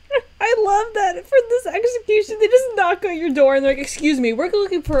 I love that. For this execution, they just knock on your door and they're like, excuse me, we're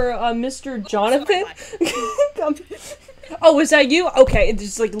looking for Mr. Jonathan. Oh, is that you? Okay, it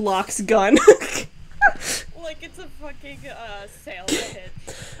just like locks gun. Like it's a fucking sales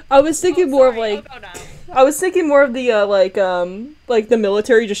pitch. I was thinking more of sorry. like Oh, no. I was thinking more of the like the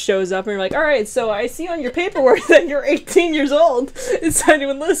military just shows up and you're like, all right, so I see on your paperwork that you're 18 years old. It's time to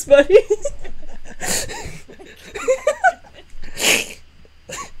enlist, buddy.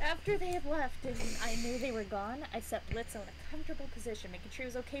 After they had left and I knew they were gone, I set Blitzo in a comfortable position, making sure he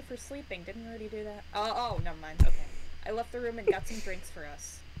was okay for sleeping. Didn't you already do that? Oh, never mind. Okay. I left the room and got some drinks for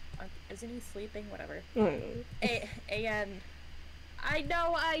us. Isn't he sleeping? Whatever. And I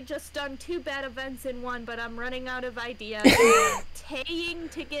know I just done 2 bad events in one, but I'm running out of ideas. I'm taying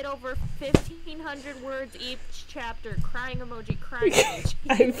to get over 1,500 words each chapter. Crying emoji, crying emoji.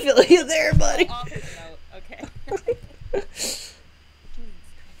 I feel you there, buddy. Oh, okay.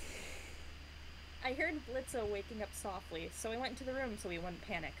 I heard Blitzo waking up softly, so I went into the room so he wouldn't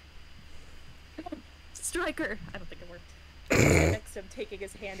panic. Striker! I don't think it worked. I sat next to him, taking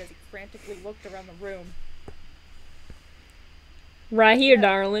his hand as he frantically looked around the room. Right here,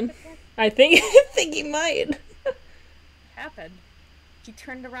 darling. I think he might. Happened. He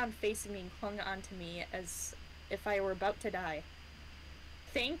turned around facing me and clung onto me as if I were about to die.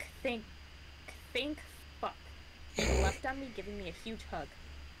 Think, fuck. He left on me, giving me a huge hug.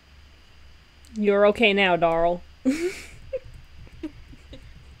 You're okay now, Darl.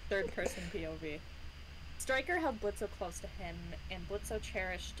 Third person POV. Striker held Blitzo close to him, and Blitzo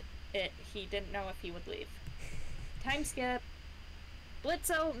cherished it. He didn't know if he would leave. Time skip.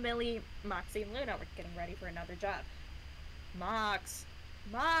 Blitzo, Millie, Moxie, and Luna were getting ready for another job. Mox!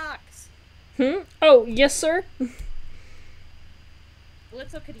 Oh, yes, sir?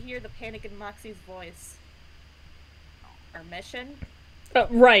 Blitzo could hear the panic in Moxie's voice. Our mission?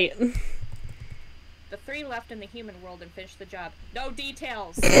 Right. The 3 left in the human world and finished the job. No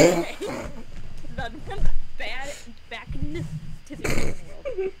details! Okay. Then back to the human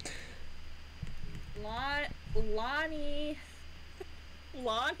world. Lonnie?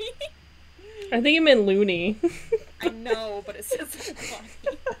 I think it meant Looney. I know, but it says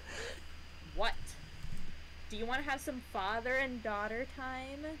Lonnie. What? Do you want to have some father and daughter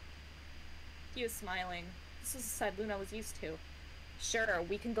time? He was smiling. This was the side Luna was used to. Sure,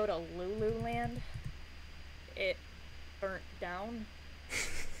 we can go to Lululand. It burnt down.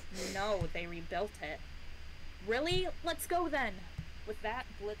 No, they rebuilt it. Really? Let's go then. With that,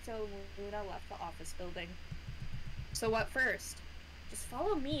 Blitzo and Luna left the office building. So what first? Just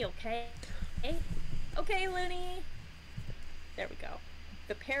follow me, okay? Okay, Looney. There we go.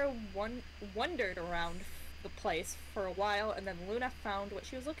 The pair wandered around the place for a while, and then Luna found what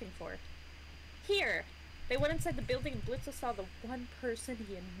she was looking for. Here! They went inside the building and Blitzo saw the one person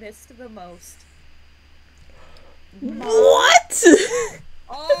he had missed the most. What?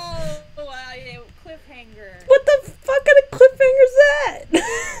 Oh, cliffhanger. What the fuck kind of cliffhanger is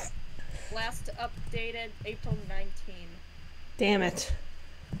that? Last updated April 19. Damn it.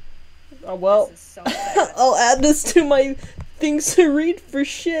 Oh well. This is so sad. I'll add this to my things to read for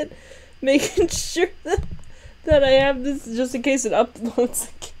shit. Making sure that I have this just in case it uploads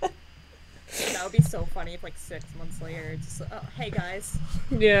again. That would be so funny if like 6 months later, just hey guys.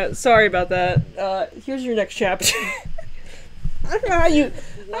 Yeah, sorry about that. Here's your next chapter. I don't know how you.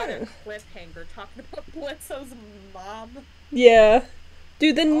 What a cliffhanger talking about Blitzo's mom. Yeah.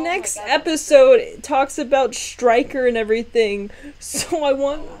 Dude, the Oh next my God. episode talks about Stryker and everything. So I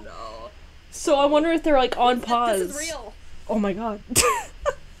want. Oh no. So I wonder if they're like on pause. This is real. Oh my god.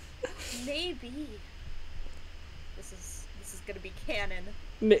 Maybe. This is gonna be canon.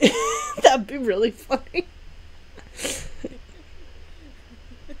 That'd be really funny.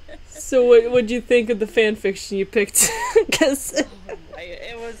 So what'd you think of the fanfiction you picked? Cause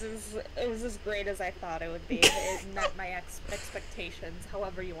It was as great as I thought it would be. It met my expectations,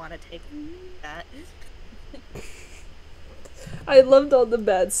 however you want to take that. I loved all the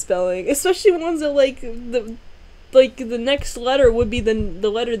bad spelling, especially ones that the next letter would be the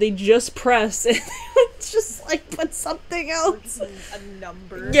letter they just pressed, and they would just like put something else. A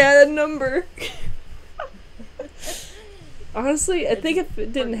number. Yeah, a number. Honestly, I think if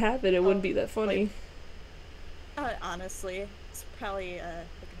it didn't have it, it wouldn't be that funny. Honestly, it's probably like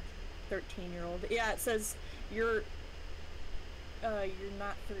a 13-year-old. Yeah, it says you're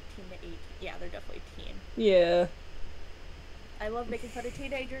not 13 to 18. Yeah, they're definitely teen. Yeah. I love making fun of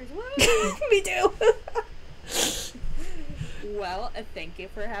teenagers. Woo! Me too. Well, thank you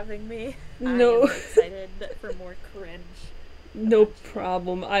for having me. No. I'm excited for more cringe. No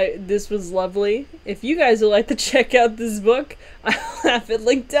problem. This was lovely. If you guys would like to check out this book, I'll have it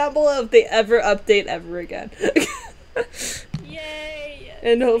linked down below if they ever update ever again. Yay!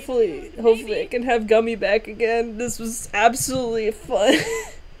 And hopefully I Maybe. can have Gummy back again. This was absolutely fun.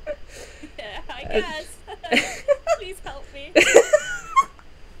 Yeah, I guess. Please help me.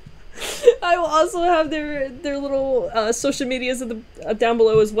 I will also have their little social medias down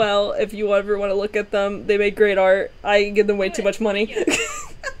below as well if you ever want to look at them. They make great art. I give them way too much money. Yeah.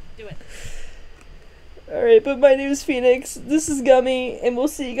 Do it. Alright, but my name is Phoenix. This is Gummy, and we'll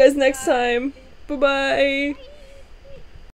see you guys next time. Bye-bye.